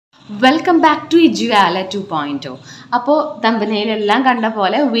Welcome back to ഇജുവാല 2.0. അപ്പോൾ തമ്പനയിലെല്ലാം കണ്ട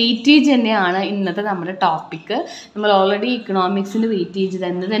പോലെ വെയിറ്റേജ് തന്നെയാണ് ഇന്നത്തെ നമ്മുടെ ടോപ്പിക്ക്. നമ്മൾ ഓൾറെഡി ഇക്കണോമിക്സിൻ്റെ വെയിറ്റേജ്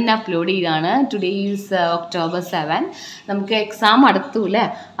തന്നെ അപ്ലോഡ് ചെയ്താണ്. Today is October 7. നമുക്ക് എക്സാം അടുത്തു അല്ലേ?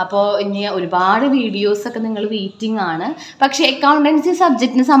 അപ്പോൾ ഇനി ഒരുപാട് വീഡിയോസൊക്കെ നിങ്ങൾ വെയിറ്റിംഗ് ആണ്. പക്ഷേ അക്കൗണ്ടൻസി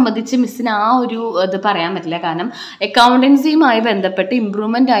സബ്ജക്റ്റിനെ സംബന്ധിച്ച് മിസ്സിന് ആ ഒരു ഇത് പറയാൻ പറ്റില്ല. കാരണം അക്കൗണ്ടൻസിയുമായി ബന്ധപ്പെട്ട്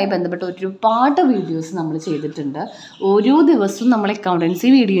ഇമ്പ്രൂവ്മെൻറ്റായി ബന്ധപ്പെട്ട് ഒരുപാട് വീഡിയോസ് നമ്മൾ ചെയ്തിട്ടുണ്ട്. ഓരോ ദിവസവും നമ്മൾ അക്കൗണ്ടൻസി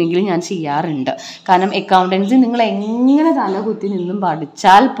വീഡിയോ ഞാൻ ചെയ്യാറുണ്ട്. കാരണം അക്കൗണ്ടൻസി നിങ്ങൾ എങ്ങനെ തലകുത്തി നിന്നും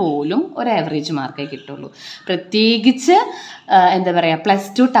പഠിച്ചാൽ പോലും ഒരു ആവറേജ് മാർക്കേ കിട്ടുള്ളൂ. പ്രത്യേകിച്ച് എന്താ പറയുക,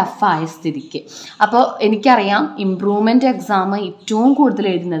 +2 ടഫായ സ്ഥിതിക്ക്. അപ്പോൾ എനിക്കറിയാം ഇമ്പ്രൂവ്മെൻറ്റ് എക്സാം ഏറ്റവും കൂടുതൽ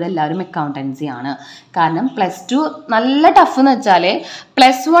എഴുതുന്നത് എല്ലാവരും അക്കൗണ്ടൻസി ആണ്. കാരണം +2 നല്ല ടഫ് എന്ന് വെച്ചാൽ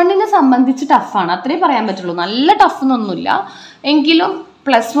 +1 സംബന്ധിച്ച് ടഫാണ്, അത്രേ പറയാൻ പറ്റുള്ളൂ. നല്ല ടഫ് എന്നൊന്നുമില്ല, എങ്കിലും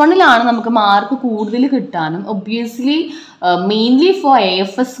 +1 നമുക്ക് മാർക്ക് കൂടുതൽ കിട്ടാനും ഒബ്വിയസ്ലി മെയിൻലി ഫോർ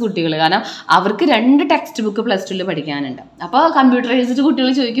AFS കുട്ടികൾ. കാരണം അവർക്ക് 2 ടെക്സ്റ്റ് ബുക്ക് +2 പഠിക്കാനുണ്ട്. അപ്പോൾ കമ്പ്യൂട്ടറൈസ്ഡ് കുട്ടികൾ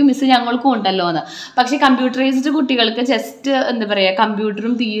ചോദിക്കും മിസ് ഞങ്ങൾക്കും ഉണ്ടല്ലോ എന്ന്. പക്ഷേ കമ്പ്യൂട്ടറൈസ്ഡ് കുട്ടികൾക്ക് ജസ്റ്റ് എന്താ പറയുക,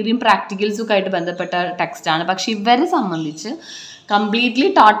 കമ്പ്യൂട്ടറും തിയറിയും പ്രാക്ടിക്കൽസും ഒക്കെ ആയിട്ട് ബന്ധപ്പെട്ട ടെക്സ്റ്റാണ്. പക്ഷേ ഇവരെ സംബന്ധിച്ച് കംപ്ലീറ്റ്ലി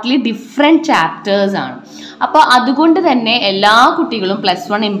ടോട്ടലി ഡിഫറെൻറ്റ് ചാപ്റ്റേഴ്സ് ആണ്. അപ്പോൾ അതുകൊണ്ട് തന്നെ എല്ലാ കുട്ടികളും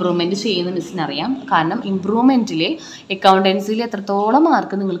 +1 ഇമ്പ്രൂവ്മെൻറ്റ് ചെയ്യുന്ന മിസ്സിനറിയാം. കാരണം ഇമ്പ്രൂവ്മെൻറ്റിൽ അക്കൗണ്ടൻസിയിൽ എത്രത്തോളം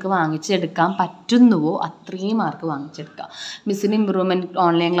മാർക്ക് നിങ്ങൾക്ക് വാങ്ങിച്ചെടുക്കാൻ പറ്റുന്നുവോ അത്രയും മാർക്ക് വാങ്ങിച്ചെടുക്കാം. മിസ്സിന് ഇമ്പ്രൂവ്മെൻറ്റ്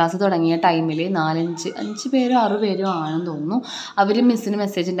ഓൺലൈൻ ക്ലാസ് തുടങ്ങിയ ടൈമിൽ 5 പേരോ 6 പേരോ ആണെന്ന് തോന്നുന്നു. അവർ മിസ്സിന്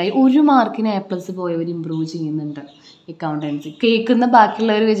മെസ്സേജ് ഉണ്ടായി 1 മാർക്കിന് A+ പോയവർ ഇമ്പ്രൂവ് ചെയ്യുന്നുണ്ട് അക്കൗണ്ടൻസി. കേൾക്കുന്ന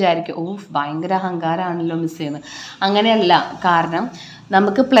ബാക്കിയുള്ളവർ വിചാരിക്കും ഭയങ്കര അഹങ്കാരമാണല്ലോ മിസ്സേന്ന്. അങ്ങനെയല്ല. കാരണം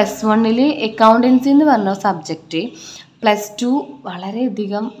നമുക്ക് +1 അക്കൗണ്ടൻസി എന്ന് പറഞ്ഞ സബ്ജക്റ്റ് +2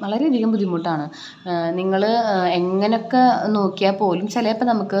 വളരെയധികം ബുദ്ധിമുട്ടാണ്. നിങ്ങൾ എങ്ങനെയൊക്കെ നോക്കിയാൽ പോലും ചിലപ്പോൾ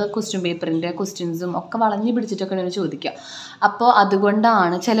നമുക്ക് ക്വസ്റ്റ്യൻ പേപ്പറിൻ്റെ ക്വസ്റ്റ്യൻസും ഒക്കെ വളഞ്ഞു പിടിച്ചിട്ടൊക്കെയാണ് ചോദിക്കുക. അപ്പോൾ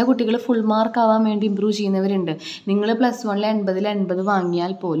അതുകൊണ്ടാണ് ചില കുട്ടികൾ ഫുൾ മാർക്ക് ആവാൻ വേണ്ടി ഇമ്പ്രൂവ് ചെയ്യുന്നവരുണ്ട്. നിങ്ങൾ +1 80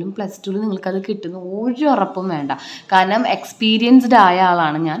 വാങ്ങിയാൽ പോലും +2 നിങ്ങൾക്കത് കിട്ടുന്ന ഒരു ഉറപ്പും വേണ്ട. കാരണം എക്സ്പീരിയൻസ്ഡ് ആയ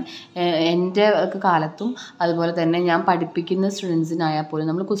ആളാണ് ഞാൻ. എൻ്റെ കാലത്തും അതുപോലെ തന്നെ ഞാൻ പഠിപ്പിക്കുന്ന സ്റ്റുഡൻസിനായാൽ പോലും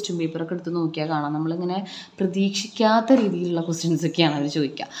നമ്മൾ ക്വസ്റ്റ്യൻ പേപ്പറൊക്കെ എടുത്ത് നോക്കിയാൽ കാണാം, നമ്മളിങ്ങനെ പ്രതീക്ഷിക്കാത്ത രീതിയിലുള്ള ക്വസ്റ്റ്യൻസ് ഒക്കെയാണ് അവർ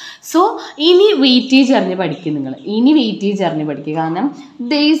ചോദിക്കുക. സോ ഇനി വെയിറ്റേജ് അറിഞ്ഞ് പഠിക്കും നിങ്ങൾ. കാരണം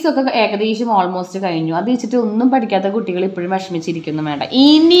ഡേയ്സ് ഒക്കെ ഏകദേശം ഓൾമോസ്റ്റ് കഴിഞ്ഞു. അത് വെച്ചിട്ട് ഒന്നും പഠിക്കാത്ത കുട്ടികൾ ഇപ്പോഴും വിഷമിച്ചിരിക്കുന്നു വേണ്ട,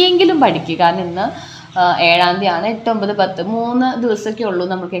 ഇനിയെങ്കിലും പഠിക്കുക. കാരണം ഇന്ന് 7-ാം തീയതിയാണ്, 8, 9, 10 3 ദിവസമൊക്കെ ഉള്ളൂ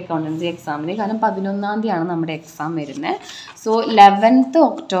നമുക്ക് അക്കൗണ്ടൻസി എക്സാമിന്. കാരണം 11-ാം തീയതിയാണ് നമ്മുടെ എക്സാം വരുന്നത്. സോ 11th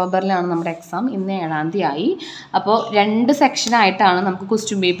Octoberലാണ് നമ്മുടെ എക്സാം. ഇന്ന് 7-ാം തീയതി ആയി. അപ്പോൾ 2 സെക്ഷനായിട്ടാണ് നമുക്ക്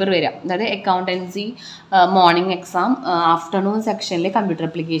ക്വസ്റ്റ്യൻ പേപ്പർ വരിക. അതായത് അക്കൗണ്ടൻസി മോർണിംഗ് എക്സാം, ആഫ്റ്റർനൂൺ സെക്ഷനിൽ കമ്പ്യൂട്ടർ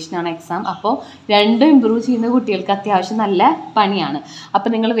ആപ്ലിക്കേഷനാണ് എക്സാം. അപ്പോൾ 2 ഇമ്പ്രൂവ് ചെയ്യുന്ന കുട്ടികൾക്ക് അത്യാവശ്യം നല്ല പണിയാണ്. അപ്പോൾ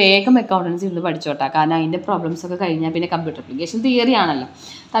നിങ്ങൾ വേഗം അക്കൗണ്ടൻസി ഇന്ന് പഠിച്ചോട്ടാ. കാരണം അതിൻ്റെ പ്രോബ്ലംസ് ഒക്കെ കഴിഞ്ഞാൽ പിന്നെ കമ്പ്യൂട്ടർ ആപ്ലിക്കേഷൻ തിയറി ആണല്ലോ.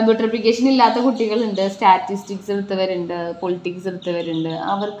 കമ്പ്യൂട്ടർ ആപ്ലിക്കേഷൻ ഇല്ലാത്ത കുട്ടികളുണ്ട്, സ്റ്റാറ്റിസ്റ്റിക്സ് എടുത്തവരുണ്ട്, പൊളിറ്റിക്സ് എടുത്തവരുണ്ട്,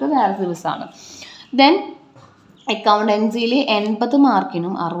 അവർക്ക് വേറെ ദിവസമാണ്. ദെൻ അക്കൗണ്ടൻസിയിൽ 80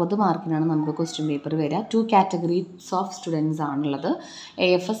 മാർക്കിനും 60 മാർക്കിനാണ് നമുക്ക് ക്വസ്റ്റ്യൻ പേപ്പർ വരിക. 2 കാറ്റഗറീസ് ഓഫ് സ്റ്റുഡൻസ് ആണുള്ളത്,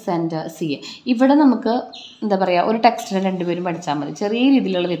 AFS ആൻഡ് CA. ഇവിടെ നമുക്ക് എന്താ പറയുക, ഒരു ടെക്സ്റ്റിന് 2 പേരും പഠിച്ചാൽ മതി. ചെറിയ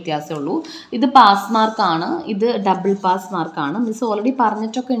രീതിയിലുള്ള വ്യത്യാസമേ ഉള്ളൂ. ഇത് പാസ് മാർക്കാണ്, ഇത് ഡബിൾ പാസ് മാർക്കാണ്. മിസ് ഓൾറെഡി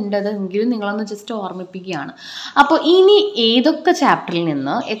പറഞ്ഞിട്ടൊക്കെ ഉണ്ട്, എങ്കിലും നിങ്ങളൊന്ന് ജസ്റ്റ് ഓർമ്മിപ്പിക്കുകയാണ്. അപ്പോൾ ഇനി ഏതൊക്കെ ചാപ്റ്ററിൽ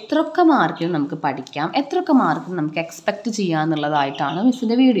നിന്ന് എത്രയൊക്കെ മാർക്കിന് നമുക്ക് പഠിക്കാം, എത്രയൊക്കെ മാർക്കിന് നമുക്ക് എക്സ്പെക്റ്റ് ചെയ്യാം എന്നുള്ളതായിട്ടാണ്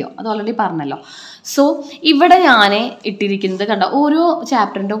മിസ്സിൻ്റെ വീഡിയോ. അത് ഓൾറെഡി പറഞ്ഞല്ലോ. സോ ഇവിടെ ഞാൻ ഇട്ടിരിക്കുന്നത് കണ്ട, ഓരോ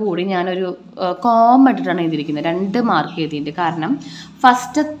ചാപ്റ്ററിൻ്റെ കൂടി ഞാനൊരു കോമ ഇട്ടിട്ടാണ് എഴുതിയിരിക്കുന്നത്. 2 മാർക്ക് എഴുതിയിട്ടുണ്ട്. കാരണം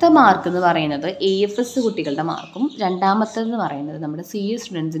ഫസ്റ്റത്തെ മാർക്ക് എന്ന് പറയുന്നത് AFS കുട്ടികളുടെ മാർക്കും, രണ്ടാമത്തേതെന്ന് പറയുന്നത് നമ്മുടെ CA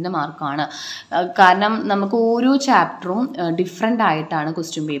സ്റ്റുഡൻസിൻ്റെ മാർക്കുമാണ്. കാരണം നമുക്ക് ഓരോ ചാപ്റ്ററും ഡിഫറെൻ്റ് ആയിട്ടാണ്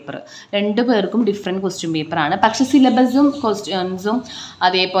ക്വസ്റ്റ്യൻ പേപ്പർ. 2 പേർക്കും ഡിഫറെൻറ്റ് ക്വസ്റ്റ്യൻ പേപ്പറാണ്. പക്ഷേ സിലബസും ക്വസ്റ്റ്യൻസും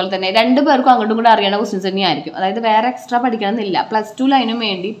അതേപോലെ തന്നെ 2 പേർക്കും അങ്ങോട്ടും കൂടെ അറിയണ ക്വസ്റ്റ്യൻസ് തന്നെയായിരിക്കും. അതായത് വേറെ എക്സ്ട്രാ പഠിക്കണമെന്നില്ല. +2 അതിനും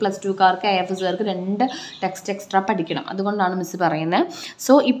വേണ്ടി +2കാർക്ക് AFSകാർക്ക് 2 ടെക്സ്റ്റ് എക്സ്ട്രാ പഠിക്കണം. അതുകൊണ്ടാണ് മിസ് പറയുന്നത്.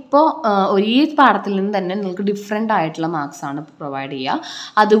 സോ ഇപ്പോൾ ഒരേ പാഠത്തിൽ നിന്ന് തന്നെ നിങ്ങൾക്ക് ഡിഫറെൻ്റ് ആയിട്ടുള്ള മാർക്സാണ് പ്രൊവൈഡ് ചെയ്യുക.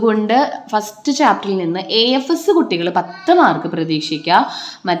 അതുകൊണ്ട് ഫസ്റ്റ് ചാപ്റ്ററിൽ നിന്ന് AFS കുട്ടികൾ 10 മാർക്ക് പ്രതീക്ഷിക്കുക,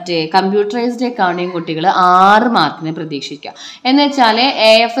 മറ്റേ കമ്പ്യൂട്ടറൈസ്ഡ് അക്കൗണ്ടിങ് കുട്ടികൾ 6 മാർക്കിന് പ്രതീക്ഷിക്കുക. എന്ന് വെച്ചാൽ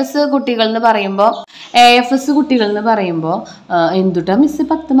AFS കുട്ടികൾ എന്ന് പറയുമ്പോൾ എന്തുട്ടാ മിസ്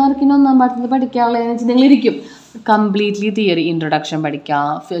 10 മാർക്കിന് 1-ാം പാഠത്തിൽ പഠിക്കാനുള്ളതെന്ന് വെച്ചാൽ നിങ്ങളിരിക്കും. കംപ്ലീറ്റ്ലി തിയറി, ഇൻട്രൊഡക്ഷൻ പഠിക്കുക,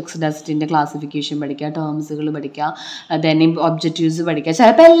 ഫിക്സ്ഡ് അസറ്റിൻ്റെ ക്ലാസിഫിക്കേഷൻ പഠിക്കുക, ടേംസുകൾ പഠിക്കുക, ദെൻ ഒബ്ജക്റ്റീവ്സ് പഠിക്കുക.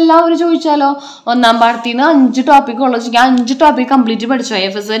 ചിലപ്പോൾ എല്ലാവരും ചോദിച്ചാലോ 1-ാം പാഠത്തിൽ നിന്ന് 5 ടോപ്പിക് ഉള്ളത്, 5 ടോപ്പിക് കംപ്ലീറ്റ് പഠിച്ചോ?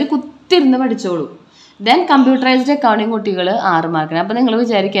 AFS കുത്തിരുന്ന് പഠിച്ചോളൂ. ദെൻ കമ്പ്യൂട്ടറൈസ്ഡ് അക്കൗണ്ടിങ് കുട്ടികൾ 6 മാർക്കിന്. അപ്പോൾ നിങ്ങൾ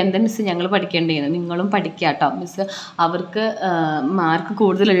വിചാരിക്കുക എന്താ മിസ്സ് ഞങ്ങൾ പഠിക്കേണ്ടതെന്ന്. നിങ്ങളും പഠിക്കുക കേട്ടോ. മിസ്സ് അവർക്ക് മാർക്ക്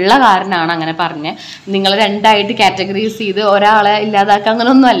കൂടുതലുള്ള കാരണമാണ് അങ്ങനെ പറഞ്ഞത്. നിങ്ങൾ രണ്ടായിട്ട് കാറ്റഗറൈസ് ചെയ്ത് ഒരാളെ ഇല്ലാതാക്കുക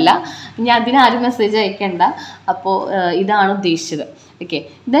അങ്ങനെയൊന്നുമല്ല. ഇനി അതിനാരും മെസ്സേജ് അയക്കേണ്ട. അപ്പോൾ ഇതാണ് ഉദ്ദേശിച്ചത്. Okay.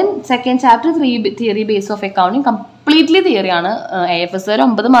 Then second chapter theory base of accounting completely തിയറിയാണ്. AFS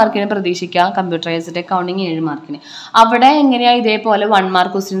 9 മാർക്കിന് പ്രതീക്ഷിക്കുക, കമ്പ്യൂട്ടറൈസ്ഡ് അക്കൗണ്ടിങ് 7 മാർക്കിന്. അവിടെ എങ്ങനെയാണ് ഇതേപോലെ 1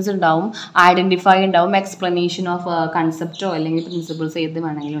 മാർക്ക് ക്വസ്റ്റ്യൻസ് ഉണ്ടാവും, ഐഡന്റിഫൈ ഉണ്ടാവും, എക്സ്പ്ലനേഷൻ ഓഫ് കൺസെപ്റ്റോ അല്ലെങ്കിൽ പ്രിൻസിപ്പിൾസ് ഏത്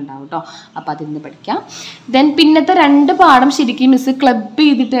വേണമെങ്കിലും ഉണ്ടാവും കേട്ടോ. അപ്പോൾ അതിൽ നിന്ന് പഠിക്കാം. ദെൻ പിന്നത്തെ 2 പാഠം ശരിക്കും മിസ് ക്ലബ്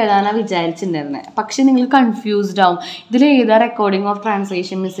ചെയ്തിട്ട് എഴുതാനാണ് വിചാരിച്ചിട്ടുണ്ടായിരുന്നത്. പക്ഷെ നിങ്ങൾ കൺഫ്യൂസ്ഡ് ആവും. ഇതിൽ ഏതാ റെക്കോർഡിംഗ് ഓഫ് ട്രാൻസ്ലേഷൻ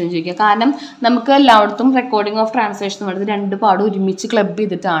മിസ് എന്ന് ചോദിക്കുക. കാരണം നമുക്ക് എല്ലായിടത്തും റെക്കോർഡിംഗ് ഓഫ് ട്രാൻസ്ലേഷൻ എന്ന് പറയുന്നത് 2 പാഠം ഒരുമിച്ച് ക്ലബ്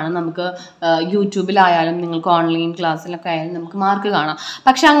ചെയ്തിട്ടാണ് നമുക്ക് യൂട്യൂബിലായാലും നിങ്ങൾക്ക് ഓൺലൈൻ ക്ലാസ്സിലൊക്കെ ആയാലും നമുക്ക് മാർക്ക് കാണാം.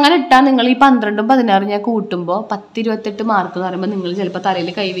 പക്ഷെ അങ്ങനെ ഇട്ടാൽ നിങ്ങൾ ഈ 12ഉം 16 ഞാൻ കൂട്ടുമ്പോൾ 10-28 മാർക്ക് എന്ന് പറയുമ്പോൾ നിങ്ങൾ ചിലപ്പോൾ തലയിൽ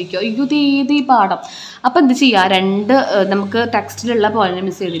കൈവയ്ക്കുക, അയ്യോ ഇത് ഈ പാഠം. അപ്പോൾ എന്ത് ചെയ്യുക, 2 നമുക്ക് ടെക്സ്റ്റിലുള്ള പോലെ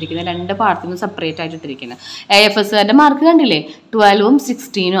മിസ് ചെയ്തിരിക്കുന്നത് 2 പാഠത്തിൽ നിന്ന് സെപ്പറേറ്റ് ആയിട്ട് ഇട്ടിരിക്കുന്നത്. AFSകാരുടെ മാർക്ക് കണ്ടില്ലേ, 12ഉം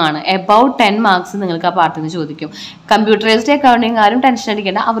 16ഉം ആണ്. എബൌട്ട് 10 മാർക്സ് നിങ്ങൾക്ക് ആ പാഠത്തിൽ നിന്ന് ചോദിക്കും. കമ്പ്യൂട്ടറൈസ്ഡ് അക്കൗണ്ടിങ് ആരും ടെൻഷൻ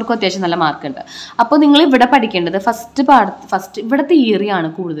അടിക്കേണ്ട, അവർക്കും അത്യാവശ്യം നല്ല മാർക്ക് ഉണ്ട്. അപ്പോൾ നിങ്ങൾ ഇവിടെ പഠിക്കേണ്ടത് ഫസ്റ്റ് ഇവിടെ തിയറിയാണ്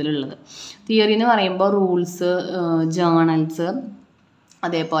കൂടുതലുള്ളത്. തിയറി എന്ന് പറയുമ്പോൾ റൂൾസ്, ജേണൽസ്,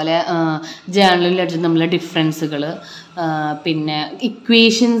 അതേപോലെ ജേണലിൽ തമ്മിലുള്ള ഡിഫറൻസുകൾ, പിന്നെ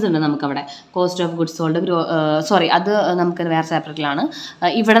ഇക്വേഷൻസ് ഉണ്ട് നമുക്കവിടെ. കോസ്റ്റ് ഓഫ് ഗുഡ്സ് സോൾഡ് അത് നമുക്ക് വേറെ ചാപ്റ്ററിലാണ്.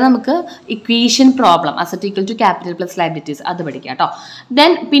 ഇവിടെ നമുക്ക് equation problem asset equal to capital plus liabilities അത് പഠിക്കാം കേട്ടോ.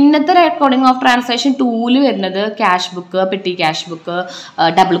 ദെൻ പിന്നത്തെ റെക്കോർഡിംഗ് ഓഫ് ട്രാൻസാക്ഷൻ 2-ൽ വരുന്നത് ക്യാഷ് ബുക്ക്, പെട്ടി cash book,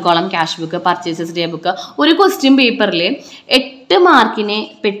 double column cash book, purchases day book. ഒരു ക്വസ്റ്റ്യൻ പേപ്പറിൽ 8 മാർക്കിന്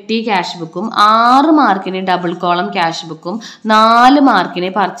പെട്ടി ക്യാഷ് ബുക്കും 6 മാർക്കിന് ഡബിൾ കോളം ക്യാഷ് ബുക്കും 4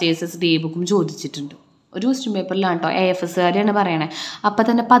 മാർക്കിന് പർച്ചേസസ് ഡേ ബുക്കും ചോദിച്ചിട്ടുണ്ട്. ഒരു ക്വസ്റ്റ്യൻ പേപ്പറിലാണ് കേട്ടോ. AFSകാരെയാണ് പറയണേ. അപ്പം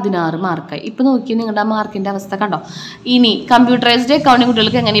തന്നെ 16 മാർക്കായി. ഇപ്പം നോക്കി നിങ്ങളുടെ ആ മാർക്കിൻ്റെ അവസ്ഥ കണ്ടോ. ഇനി കമ്പ്യൂട്ടറൈസ്ഡ് അക്കൗണ്ടിങ്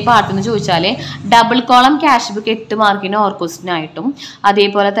കുട്ടികൾക്ക് എങ്ങനെ ഈ പാട്ടെന്ന് ചോദിച്ചാൽ ഡബിൾ കോളം ക്യാഷ് ബുക്ക് 8 മാർക്കിന് ഓർ ക്വസ്റ്റ്യൻ ആയിട്ടും,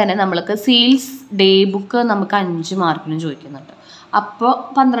 അതേപോലെ തന്നെ നമ്മൾക്ക് സെയിൽസ് ഡേ ബുക്ക് നമുക്ക് 5 മാർക്കിനും ചോദിക്കുന്നുണ്ട്. അപ്പോൾ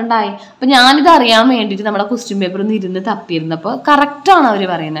 12 ആയി. അപ്പം ഞാനിത് അറിയാൻ വേണ്ടിയിട്ട് നമ്മുടെ ക്വസ്റ്റ്യൻ പേപ്പർ ഒന്ന് ഇരുന്ന് തപ്പിയിരുന്നപ്പോൾ കറക്റ്റാണ് അവർ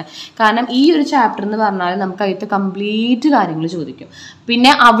പറയുന്നത്. കാരണം ഈ ഒരു ചാപ്റ്റർ എന്ന് പറഞ്ഞാൽ നമുക്ക് അതിൻ്റെ കംപ്ലീറ്റ് കാര്യങ്ങൾ ചോദിക്കും.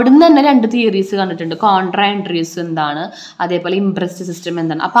 പിന്നെ അവിടുന്ന് തന്നെ 2 തിയറീസ് കണ്ടിട്ടുണ്ട്. കോൺട്രാ എൻട്രീസ് എന്താണ്, അതേപോലെ ഇംപ്രസ്ഡ് സിസ്റ്റം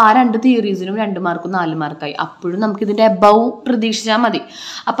എന്താണ്. അപ്പോൾ ആ 2 തിയറീസിനും 2 മാർക്കും 4 മാർക്കായി. അപ്പോഴും നമുക്ക് ഇതിൻ്റെ എബവ് പ്രതീക്ഷിച്ചാൽ മതി.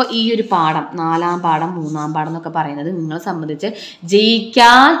 അപ്പോൾ ഈ ഒരു പാഠം 4-ാം പാഠം 3-ാം പാഠം എന്നൊക്കെ പറയുന്നത് നിങ്ങളെ സംബന്ധിച്ച്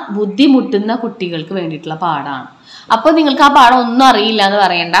ജയിക്കാൻ ബുദ്ധിമുട്ടുന്ന കുട്ടികൾക്ക് വേണ്ടിയിട്ടുള്ള പാഠമാണ്. അപ്പോൾ നിങ്ങൾക്ക് ആ പാഠം ഒന്നും അറിയില്ല എന്ന്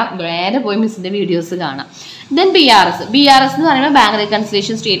പറയണ്ട, നേരെ പോയി മിസ്സിൻ്റെ വീഡിയോസ് കാണാം. ദെൻ BRS എന്ന് പറയുമ്പോൾ ബാങ്ക്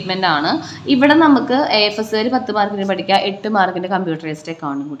റെക്കൺസിലേഷൻ സ്റ്റേറ്റ്മെന്റ് ആണ്. ഇവിടെ നമുക്ക് AFSകാർ 10 മാർക്കിന് പഠിക്കുക, 8 മാർക്കിന്റെ കമ്പ്യൂട്ടറൈസ്ഡ്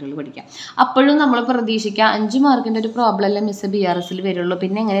അക്കൗണ്ടിങ് കുട്ടികൾ പഠിക്കാം. അപ്പോഴും നമ്മൾ പ്രതീക്ഷിക്കുക 5 മാർക്കിന്റെ ഒരു പ്രോബ്ലം അല്ലേ മിസ് BRSൽ വരുള്ളൂ,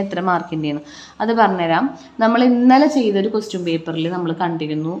 പിന്നെ എങ്ങനെ എത്ര മാർക്കിൻ്റെയാണ് അത് പറഞ്ഞുതരാം. നമ്മൾ ഇന്നലെ ചെയ്തൊരു ക്വസ്റ്റ്യൻ പേപ്പറിൽ നമ്മൾ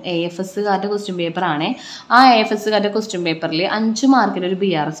കണ്ടിരുന്നു, AFSകാരുടെ ക്വസ്റ്റ്യൻ പേപ്പർ ആണ്. ആ AFSകാരുടെ ക്വസ്റ്റ്യൻ പേപ്പറിൽ 5 മാർക്കിന് ഒരു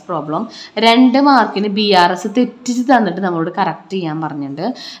BRS പ്രോബ്ലം, 2 മാർക്കിന് BRS തെറ്റിച്ച് തന്നിട്ട് നമ്മളോട് കറക്റ്റ് ചെയ്യാൻ പറഞ്ഞിട്ടുണ്ട്.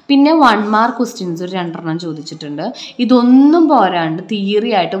 പിന്നെ 1 മാർക്ക് ക്വസ്റ്റ്യൻസ് ഒരു 2 ചോദിച്ചിട്ടുണ്ട്. ഇതൊന്നും പോരാണ്ട്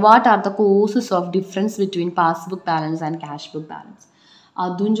തിയറി ആയിട്ട് what are the causes of difference between passbook balance and cash book balance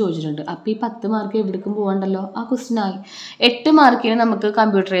അതും ചോദിച്ചിട്ടുണ്ട്. അപ്പോൾ ഈ 10 മാർക്ക് എവിടേക്കും പോകണ്ടല്ലോ, ആ ക്വസ്റ്റ്യൻ ആയി. 8 മാർക്കിന് നമുക്ക്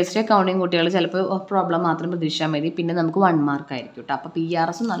കമ്പ്യൂട്ടറൈസ്ഡ് അക്കൗണ്ടിങ് കുട്ടികൾ ചിലപ്പോൾ പ്രോബ്ലം മാത്രം പ്രതീക്ഷിച്ചാൽ മതി. പിന്നെ നമുക്ക് 1 മാർക്ക് ആയിരിക്കും കേട്ടോ. അപ്പോൾ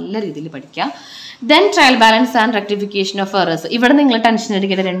PRS നല്ല രീതിയിൽ പഠിക്കാം. Then trial balance and rectification of errors. ഇവിടെ നിങ്ങൾ ടെൻഷൻ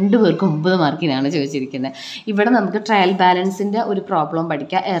അടിക്കേണ്ട 2 പേർക്കും 9 മാർക്കിനാണ് ചോദിച്ചിരിക്കുന്നത്. ഇവിടെ നമുക്ക് ട്രയൽ ബാലൻസിൻ്റെ ഒരു പ്രോബ്ലം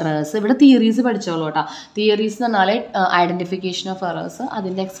പഠിക്കാം. എറേഴ്സ് ഇവിടെ തിയറീസ് പഠിച്ചോളൂ കേട്ടോ. തിയറീസ് എന്ന് പറഞ്ഞാൽ ഐഡന്റിഫിക്കേഷൻ ഓഫ് എറേഴ്സ്,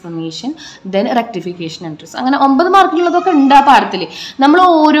 അതിൻ്റെ എക്സ്പ്ലനേഷൻ, ദെൻ റെക്ടിഫിക്കേഷൻ എൻട്രീസ്. അങ്ങനെ 9 മാർക്കിനുള്ളതൊക്കെ ഉണ്ട് ആ പാഠത്തിൽ. നമ്മൾ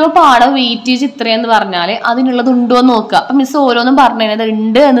ഓരോ പാഠം വെയിറ്റേജ് ഇത്രയെന്ന് പറഞ്ഞാൽ അതിനുള്ളത് ഉണ്ടോ എന്ന് നോക്കുക. അപ്പം മിസ് ഓരോന്നും പറഞ്ഞു കഴിഞ്ഞാൽ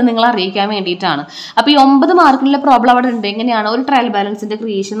ഉണ്ട് എന്ന് നിങ്ങൾ അറിയിക്കാൻ വേണ്ടിയിട്ടാണ്. അപ്പോൾ ഈ 9 മാർക്കിനുള്ള പ്രോബ്ലം അവിടെ ഉണ്ട്. എങ്ങനെയാണ് ഒരു ട്രയൽ ബാലൻസിന്റെ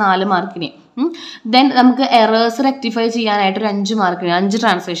ക്രിയേഷൻ 4 മാർക്കിന്, ദെൻ നമുക്ക് എറേഴ്സ് റെക്ടിഫൈ ചെയ്യാനായിട്ട് ഒരു 5 മാർക്കിന് 5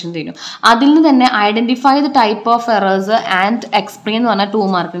 ട്രാൻസ്ലേഷൻ തരും. അതിൽ നിന്ന് തന്നെ identify the type of errors and explain എന്ന് പറഞ്ഞാൽ 2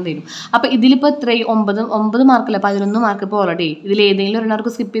 മാർക്കിന് തരും. അപ്പോൾ ഇതിലിപ്പോൾ ഇത്രയും 9 മാർക്കല്ല, 11 മാർക്ക് ഇപ്പോൾ ഓൾറെഡി. ഇതിൽ ഏതെങ്കിലും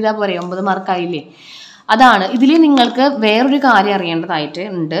ഒരെണ്ണർക്ക് സ്കിപ്പ് ചെയ്താൽ പോരെ, 9 മാർക്കായില്ലേ. അതാണ് ഇതിൽ നിങ്ങൾക്ക് വേറൊരു കാര്യം അറിയേണ്ടതായിട്ട്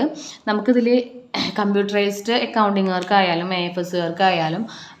ഉണ്ട്. നമുക്കിതിൽ കമ്പ്യൂട്ടറൈസ്ഡ് അക്കൗണ്ടിങ്ങുകാർക്കായാലും AFSകാർക്കായാലും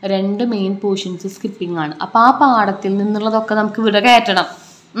 2 മെയിൻ പോർഷൻസ് സ്കിപ്പിംഗ് ആണ്. അപ്പോൾ ആ പാഠത്തിൽ നിന്നുള്ളതൊക്കെ നമുക്ക് ഇവിടെ കയറ്റണം.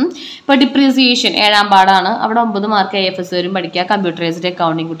 ഇപ്പോൾ ഡിപ്രീസിയേഷൻ 7-ാം പാഠമാണ്. അവിടെ 9 മാർക്ക് AFSകാരും പഠിക്കുക, കമ്പ്യൂട്ടറൈസ്ഡ്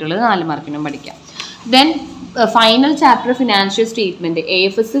അക്കൗണ്ടിങ് കുട്ടികൾ 4 മാർക്കിനും പഠിക്കാം. Then final chapter financial statement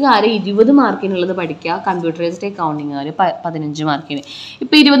AFSകാർ 20 മാർക്കിനുള്ളത് പഠിക്കുക, കമ്പ്യൂട്ടറൈസ്ഡ് അക്കൗണ്ടിങ്ങുകാർ 15 മാർക്കിന്.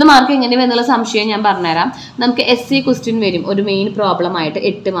 ഇപ്പോൾ 20 മാർക്ക് എങ്ങനെ എന്നുള്ള സംശയം ഞാൻ പറഞ്ഞുതരാം. നമുക്ക് SC ക്വസ്റ്റ്യൻ വരും ഒരു മെയിൻ പ്രോബ്ലം ആയിട്ട്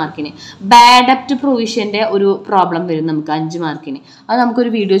 8 മാർക്കിന്. ബാഡ് ഡെപ്റ്റ് പ്രൊവിഷൻ്റെ ഒരു പ്രോബ്ലം വരും നമുക്ക് 5 മാർക്കിന്. അത്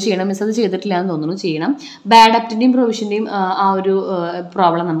നമുക്കൊരു വീഡിയോ ചെയ്യണം, മിസ് അത് ചെയ്തിട്ടില്ല എന്ന് തോന്നുന്നു, ചെയ്യണം. ബാഡ് ഡെപ്റ്റിൻ്റെയും പ്രൊവിഷൻ്റെയും ആ ഒരു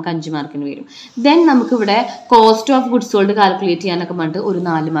പ്രോബ്ലം നമുക്ക് 5 മാർക്കിന് വരും. ദെൻ നമുക്കിവിടെ cost of goods sold calculate ചെയ്യാനൊക്കെ പറഞ്ഞിട്ട് ഒരു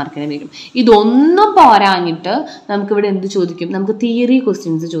 4 മാർക്കിന് വരും. ഇതൊന്നും പോരാഞ്ഞിട്ട് നമുക്കിവിടെ എന്ത് ചോദിക്കും? നമുക്ക് തിയറി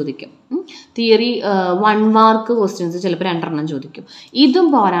ക്വസ്റ്റ്യൻസ് ചോദിക്കും. തിയറി 1 മാർക്ക് ക്വസ്റ്റ്യൻസ് ചിലപ്പോൾ 2 ചോദിക്കും. ഇതും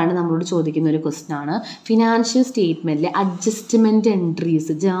പോരാണ്ട് നമ്മളോട് ചോദിക്കുന്ന ഒരു ക്വസ്റ്റ്യൻ ആണ് financial സ്റ്റേറ്റ്മെൻറ്റിലെ adjustment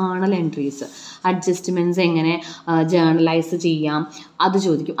entries, journal entries. Adjustments എങ്ങനെ ജേണലൈസ് ചെയ്യാം അത്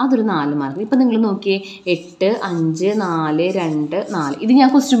ചോദിക്കും. അതൊരു 4 മാർക്ക്. ഇപ്പം നിങ്ങൾ നോക്കിയേ 8, 5, 4, 2, 4. ഇത് ഞാൻ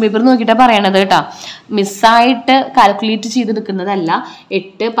ക്വസ്റ്റ്യൻ പേപ്പർ നോക്കിയിട്ടാണ് പറയണത് കേട്ടോ, മിസ്സായിട്ട് കാൽക്കുലേറ്റ് ചെയ്തെടുക്കുന്നതല്ല.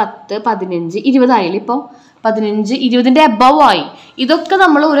 8, 10, 15, 20 ആയാലും ഇപ്പോൾ 15, 20ൻ്റെ എബവ് ആയി. ഇതൊക്കെ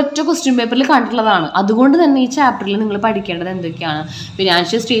നമ്മൾ ഒരൊറ്റ ക്വസ്റ്റ്യൻ പേപ്പറിൽ കണ്ടിട്ടുള്ളതാണ്. അതുകൊണ്ട് തന്നെ ഈ ചാപ്റ്ററിൽ നിങ്ങൾ പഠിക്കേണ്ടത് എന്തൊക്കെയാണ്?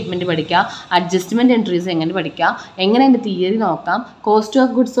 ഫിനാൻഷ്യൽ സ്റ്റേറ്റ്മെൻറ്റ് പഠിക്കുക, അഡ്ജസ്റ്റ്മെൻറ്റ് എൻട്രീസ് എങ്ങനെ പഠിക്കാം, എങ്ങനെ അതിൻ്റെ തിയറി നോക്കാം, cost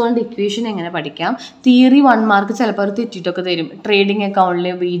of goods sold equation എങ്ങനെ പഠിക്കാം, തിയറി 1 മാർക്ക് ചിലപ്പോൾ അവർ തെറ്റിയിട്ടൊക്കെ തരും, ട്രേഡിംഗ്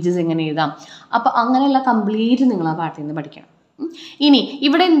അക്കൗണ്ടിലെ വേജസ് എങ്ങനെ എഴുതാം. അപ്പോൾ അങ്ങനെയുള്ള കംപ്ലീറ്റ് നിങ്ങൾ ആ പാർട്ടിൽ നിന്ന് പഠിക്കണം. ഇനി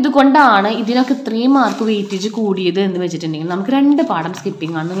ഇവിടെ എന്തുകൊണ്ടാണ് ഇതിനൊക്കെ ഇത്രയും മാർക്ക് വെയിറ്റേജ് കൂടിയത് എന്ന് വെച്ചിട്ടുണ്ടെങ്കിൽ നമുക്ക് 2 പാഠം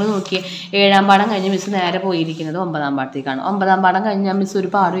സ്കിപ്പിംഗ് ആണ്. നിങ്ങൾ നോക്കിയേ 7ാം പാഠം കഴിഞ്ഞ് മിസ് നേരെ പോയിരിക്കുന്നത് 9ാം പാഠത്തേക്കാണ്. 9ാം പാഠം കഴിഞ്ഞാൽ മിസ് ഒരു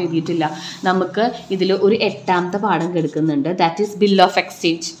പാഠം എഴുതിയിട്ടില്ല. നമുക്ക് ഇതിൽ ഒരു 8ാമത്തെ പാഠം കിടക്കുന്നുണ്ട്, that is bill of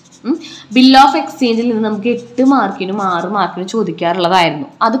exchange. Bill of എക്സ്ചേഞ്ചിൽ നിന്ന് നമുക്ക് 8 മാർക്കിനും 6 മാർക്കിനും ചോദിക്കാറുള്ളതായിരുന്നു.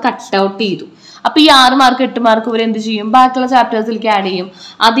 അത് കട്ട് ഔട്ട് ചെയ്തു. അപ്പോൾ ഈ 6 മാർക്ക് 8 മാർക്ക് ഇവർ എന്ത് ചെയ്യും? ബാക്കിയുള്ള ചാപ്റ്റേഴ്സിലേക്ക് ആഡ് ചെയ്യും.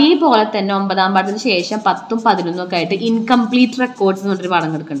 അതേപോലെ തന്നെ 9ാം പാഠത്തിന് ശേഷം 10ഉം 11ഉം ഒക്കെ ആയിട്ട് ഇൻകംപ്ലീറ്റ് റെക്കോർഡ്സ് എന്ന് പറഞ്ഞൊരു പാഠം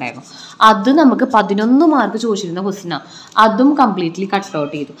കിടക്കുന്നുണ്ടായിരുന്നു. അത് നമുക്ക് 11 മാർക്ക് ചോദിച്ചിരുന്ന ക്വസ്റ്റ്യനാണ്. അതും കംപ്ലീറ്റ്ലി കട്ട്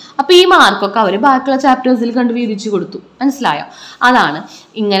ഔട്ട് ചെയ്തു. അപ്പോൾ ഈ മാർക്കൊക്കെ അവർ ബാക്കിയുള്ള ചാപ്റ്റേഴ്സിൽ കണ്ട് വീതിച്ചു കൊടുത്തു. മനസ്സിലായോ? അതാണ്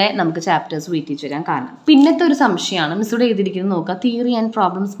ഇങ്ങനെ നമുക്ക് ചാപ്റ്റേഴ്സ് വീട്ടിച്ച് വരാൻ കാരണം. പിന്നത്തെ ഒരു സംശയമാണ് മിസ്സോട് എഴുതിയിരിക്കുന്നത് നോക്കുക, theory and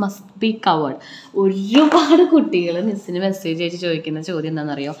problems must be covered. ഒരുപാട് കുട്ടികൾ മിസ്സിന് മെസ്സേജ് അയച്ച് ചോദിക്കുന്ന ചോദ്യം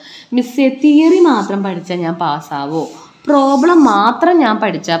എന്താണെന്നറിയോ? മിസ്സേ തിയറി മാത്രം പഠിച്ചാൽ ഞാൻ പാസ്സാവോ? പ്രോബ്ലം മാത്രം ഞാൻ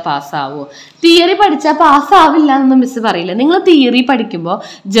പഠിച്ചാൽ പാസ്സാവോ? തിയറി പഠിച്ചാൽ പാസ്സാവില്ല എന്നൊന്നും മിസ് പറയില്ല. നിങ്ങൾ തിയറി പഠിക്കുമ്പോൾ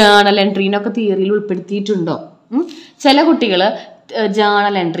ജേണൽ എൻട്രീനൊക്കെ തിയറിയിൽ ഉൾപ്പെടുത്തിയിട്ടുണ്ടോ? ചില കുട്ടികൾ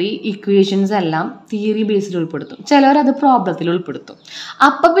ജേണൽ എൻട്രി ഇക്വേഷൻസ് എല്ലാം തിയറി ബേസിൽ ഉൾപ്പെടുത്തും, ചിലവരത് പ്രോബ്ലത്തിൽ ഉൾപ്പെടുത്തും.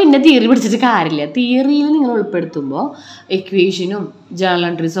 അപ്പം പിന്നെ തിയറി പഠിച്ചിട്ട് കാര്യമില്ല. തിയറിയിൽ നിങ്ങൾ ഉൾപ്പെടുത്തുമ്പോൾ ഇക്വേഷനും ജേണൽ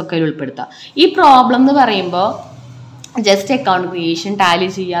എൻട്രീസും ഒക്കെ ഉൾപ്പെടുത്താം. ഈ പ്രോബ്ലം എന്ന് പറയുമ്പോൾ ജസ്റ്റ് അക്കൗണ്ട് ക്രിയേഷൻ, ടാലി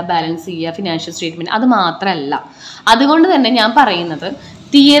ചെയ്യുക, ബാലൻസ് ചെയ്യുക, ഫിനാൻഷ്യൽ സ്റ്റേറ്റ്മെൻറ്റ്, അത് മാത്രമല്ല. അതുകൊണ്ട് തന്നെ ഞാൻ പറയുന്നത്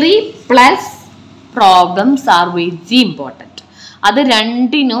theory plus problems are very important. അത്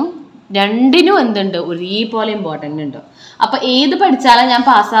രണ്ടിനും എന്തുണ്ട്? ഒരേപോലെ ഇമ്പോർട്ടൻ്റ് ഉണ്ട്. അപ്പോൾ ഏത് പഠിച്ചാലും ഞാൻ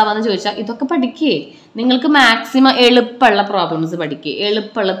പാസ്സാവാന്ന് ചോദിച്ചാൽ ഇതൊക്കെ പഠിക്കേ. നിങ്ങൾക്ക് മാക്സിമം എളുപ്പമുള്ള പ്രോബ്ലംസ് പഠിക്കുക,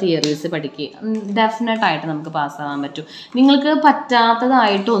 എളുപ്പമുള്ള തിയറീസ് പഠിക്കുക. ഡെഫിനറ്റായിട്ട് നമുക്ക് പാസ്സാവാൻ പറ്റും. നിങ്ങൾക്ക്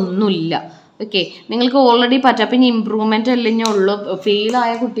പറ്റാത്തതായിട്ടൊന്നുമില്ല. ഓക്കെ, നിങ്ങൾക്ക് ഓൾറെഡി പറ്റും. അപ്പം ഇനി ഇമ്പ്രൂവ്മെൻ്റ് അല്ലെങ്കിൽ ഉള്ളൂ.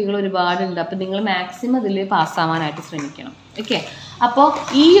 ഫെയിലായ കുട്ടികൾ ഒരുപാടുണ്ട്. അപ്പം നിങ്ങൾ മാക്സിമം ഇതിൽ പാസ്സാവാനായിട്ട് ശ്രമിക്കണം. ഓക്കെ, അപ്പോൾ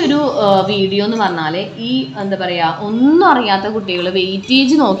ഈ ഒരു വീഡിയോ എന്ന് പറഞ്ഞാൽ ഈ എന്താ പറയുക, ഒന്നും അറിയാത്ത കുട്ടികൾ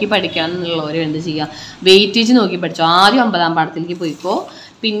വെയിറ്റേജ് നോക്കി പഠിക്കണം എന്നുള്ളവർ എന്ത് ചെയ്യുക? വെയിറ്റേജ് നോക്കി പഠിച്ചോ. ആദ്യം 9ാം പാഠത്തിലേക്ക് പോയിക്കോ,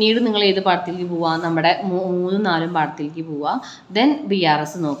 പിന്നീട് നിങ്ങൾ ഏത് പാഠത്തിലേക്ക് പോവുക? നമ്മുടെ 3, 4 പാഠത്തിലേക്ക് പോവുക. ദെൻ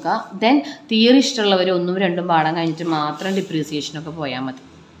BRS നോക്കുക. ദെൻ തിയറി ഇഷ്ടമുള്ളവർ 1ഉം 2ഉം പാഠം കഴിഞ്ഞിട്ട് മാത്രം ഡിപ്രീസിയേഷനൊക്കെ പോയാൽ മതി.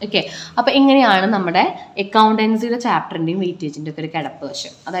 ഓക്കെ, അപ്പോൾ ഇങ്ങനെയാണ് നമ്മുടെ അക്കൗണ്ടൻസിയുടെ ചാപ്റ്ററിൻ്റെയും വെയിറ്റേജിൻ്റെ ഒക്കെ ഒരു കിടപ്പ്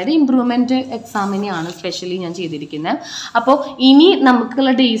വശം. അതായത് ഇമ്പ്രൂവ്മെൻറ്റ് എക്സാമിനെയാണ് സ്പെഷ്യലി ഞാൻ ചെയ്തിരിക്കുന്നത്. അപ്പോൾ ഇനി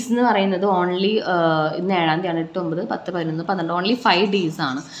നമുക്കുള്ള ഡേയ്സ് എന്ന് പറയുന്നത് ഓൺലി ഇന്ന് 7ാം തീയതിയാണ്, 8, 9, 10, 11, 12 ഓൺലി 5 days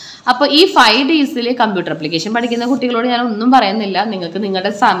ആണ്. അപ്പോൾ ഈ 5 daysൽ കമ്പ്യൂട്ടർ അപ്ലിക്കേഷൻ പഠിക്കുന്ന കുട്ടികളോട് ഞാൻ ഒന്നും പറയുന്നില്ല. നിങ്ങൾക്ക്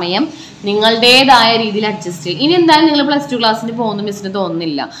നിങ്ങളുടെ സമയം നിങ്ങളുടേതായ രീതിയിൽ അഡ്ജസ്റ്റ് ചെയ്യും. ഇനി എന്തായാലും നിങ്ങൾ +2 ക്ലാസ്സിന് പോകുന്ന മിസ്സിന്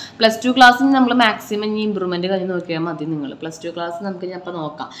തോന്നുന്നില്ല. +2 ക്ലാസ്സിന് നമ്മൾ മാക്സിമം ഇനി ഇമ്പ്രൂവ്മെൻറ്റ് കഴിഞ്ഞ് നോക്കിയാൽ മതി. നിങ്ങൾ +2 ക്ലാസ് നമുക്ക് ഞാൻ ഇപ്പോൾ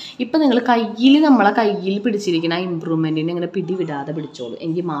നോക്കാം. ഇപ്പം നിങ്ങൾ നമ്മളെ കയ്യിൽ പിടിച്ചിരിക്കുന്ന ആ ഇമ്പ്രൂവ്മെൻറ്റിനെ ഇങ്ങനെ പിടിവിടാതെ പിടിച്ചോളൂ.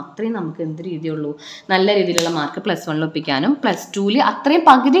 എങ്കിൽ മാത്രമേ നമുക്ക് എന്ത് രീതിയുള്ളൂ, നല്ല രീതിയിലുള്ള മാർക്ക് +1 ഒപ്പിക്കാനും +2 അത്രയും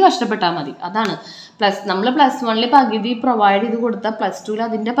പകുതി കഷ്ടപ്പെട്ടാൽ മതി. അതാണ് നമ്മൾ +1 പകുതി പ്രൊവൈഡ് ചെയ്ത് കൊടുത്താൽ +2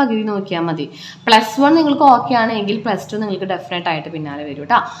 അതിൻ്റെ പകുതി നോക്കിയാൽ മതി. +1 നിങ്ങൾക്ക് ഓക്കെ ആണെങ്കിൽ +2 നിങ്ങൾക്ക് ഡെഫിനറ്റ് ആയിട്ട് പിന്നാലെ വരും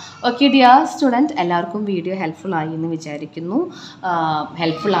കേട്ടോ. ഓക്കെ ഡിയർ സ്റ്റുഡൻറ്റ്, എല്ലാവർക്കും വീഡിയോ ഹെൽപ്ഫുൾ ആയി എന്ന് വിചാരിക്കുന്നു.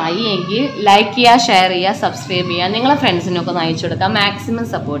 ഹെൽപ്ഫുൾ ആയി എങ്കിൽ ലൈക്ക് ചെയ്യുക, ഷെയർ ചെയ്യുക, സബ്സ്ക്രൈബ് ചെയ്യുക, നിങ്ങളെ ഫ്രണ്ട്സിനൊക്കെ ഒന്ന് അയച്ചു കൊടുക്കുക, മാക്സിമം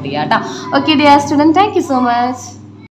സപ്പോർട്ട് ചെയ്യുക കേട്ടോ. Okay dear student, thank you so much.